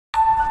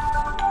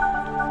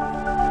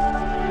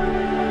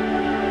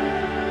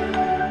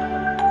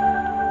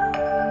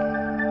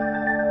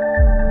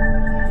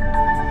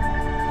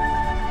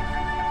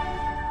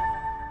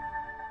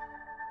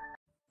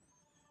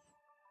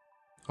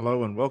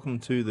and welcome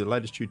to the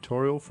latest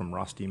tutorial from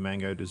Rusty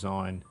Mango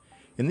Design.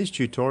 In this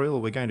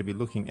tutorial we're going to be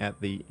looking at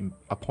the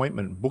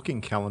appointment booking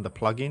calendar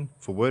plugin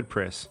for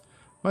WordPress.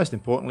 Most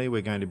importantly,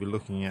 we're going to be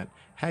looking at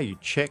how you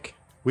check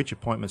which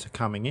appointments are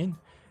coming in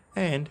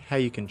and how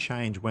you can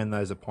change when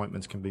those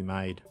appointments can be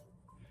made.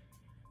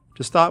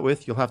 To start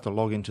with, you'll have to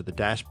log into the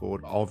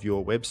dashboard of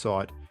your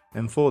website,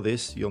 and for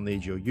this you'll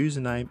need your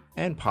username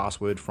and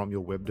password from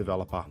your web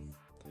developer.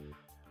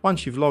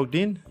 Once you've logged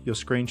in, your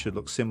screen should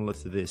look similar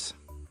to this.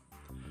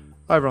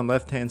 Over on the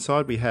left hand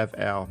side we have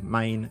our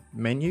main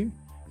menu,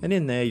 and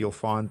in there you'll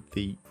find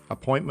the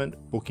appointment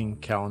booking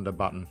calendar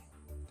button.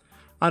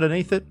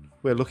 Underneath it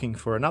we're looking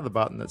for another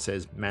button that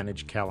says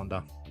manage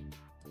calendar.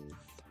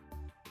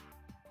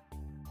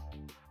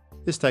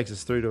 This takes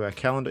us through to our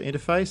calendar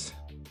interface.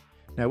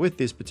 Now with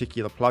this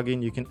particular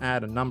plugin you can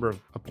add a number of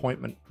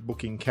appointment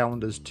booking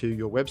calendars to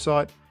your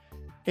website.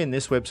 In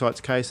this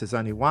website's case there's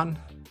only one,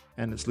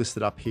 and it's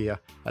listed up here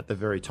at the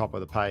very top of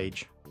the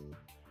page.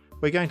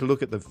 We're going to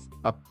look at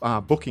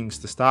the bookings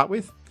to start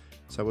with,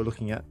 so we're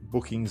looking at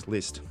bookings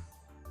list.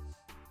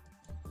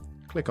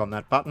 Click on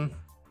that button.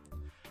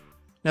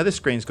 Now this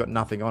screen's got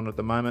nothing on at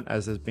the moment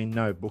as there's been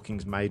no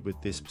bookings made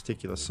with this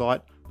particular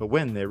site, but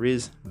when there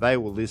is, they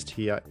will list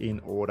here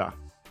in order.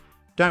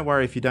 Don't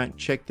worry if you don't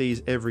check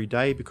these every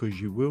day, because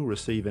you will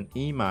receive an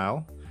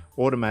email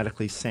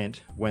automatically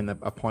sent when the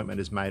appointment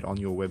is made on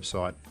your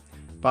website.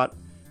 But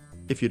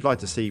if you'd like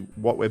to see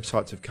what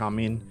websites have come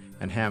in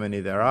and how many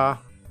there are,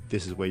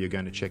 this is where you're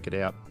going to check it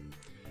out.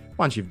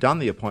 Once you've done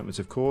the appointments,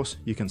 of course,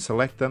 you can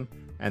select them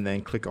and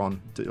then click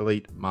on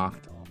delete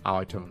marked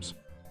items.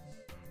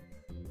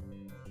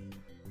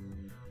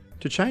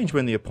 To change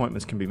when the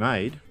appointments can be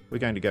made, we're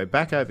going to go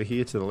back over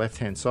here to the left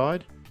hand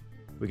side.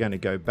 We're going to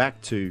go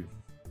back to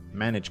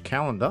manage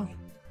calendar,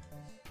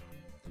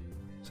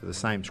 so the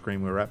same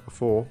screen we were at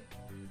before,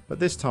 but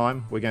this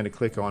time we're going to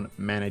click on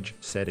manage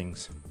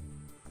settings.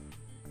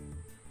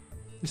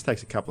 This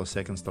takes a couple of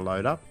seconds to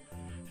load up,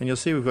 and you'll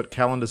see we've got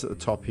calendars at the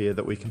top here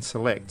that we can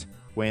select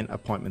when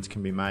appointments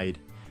can be made.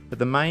 But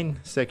the main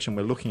section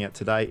we're looking at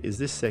today is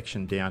this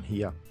section down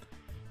here.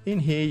 In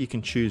here you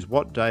can choose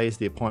what days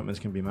the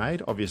appointments can be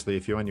made. Obviously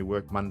if you only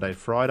work Monday,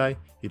 Friday,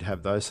 you'd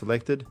have those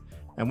selected,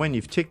 and when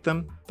you've ticked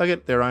them, they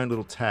get their own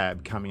little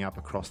tab coming up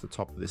across the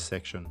top of this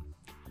section.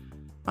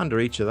 Under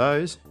each of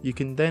those you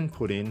can then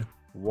put in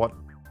what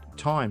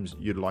times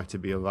you'd like to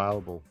be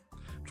available.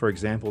 For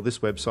example, this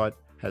website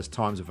has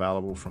times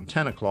available from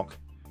 10 o'clock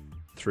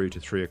through to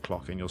 3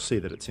 o'clock, and you'll see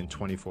that it's in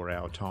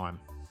 24-hour time.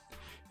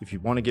 If you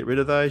want to get rid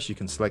of those, you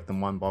can select them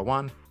one by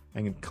one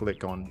and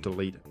click on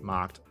delete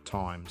marked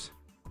times.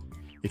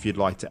 If you'd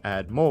like to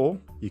add more,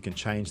 you can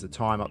change the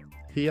time up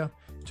here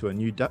to a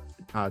new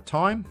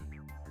time.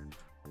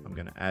 I'm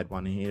going to add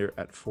one here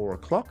at 4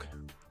 o'clock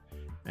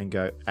and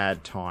go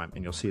add time,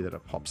 and you'll see that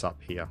it pops up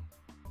here.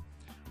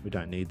 We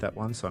don't need that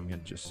one, so I'm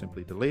going to just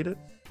simply delete it,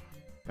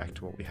 back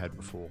to what we had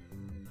before.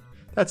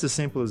 That's as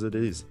simple as it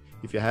is.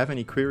 If you have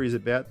any queries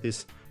about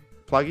this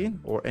plugin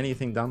or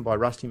anything done by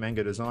Rusty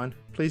Mango Design,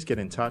 please get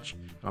in touch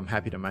and I'm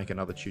happy to make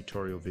another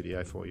tutorial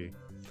video for you.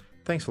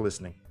 Thanks for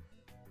listening.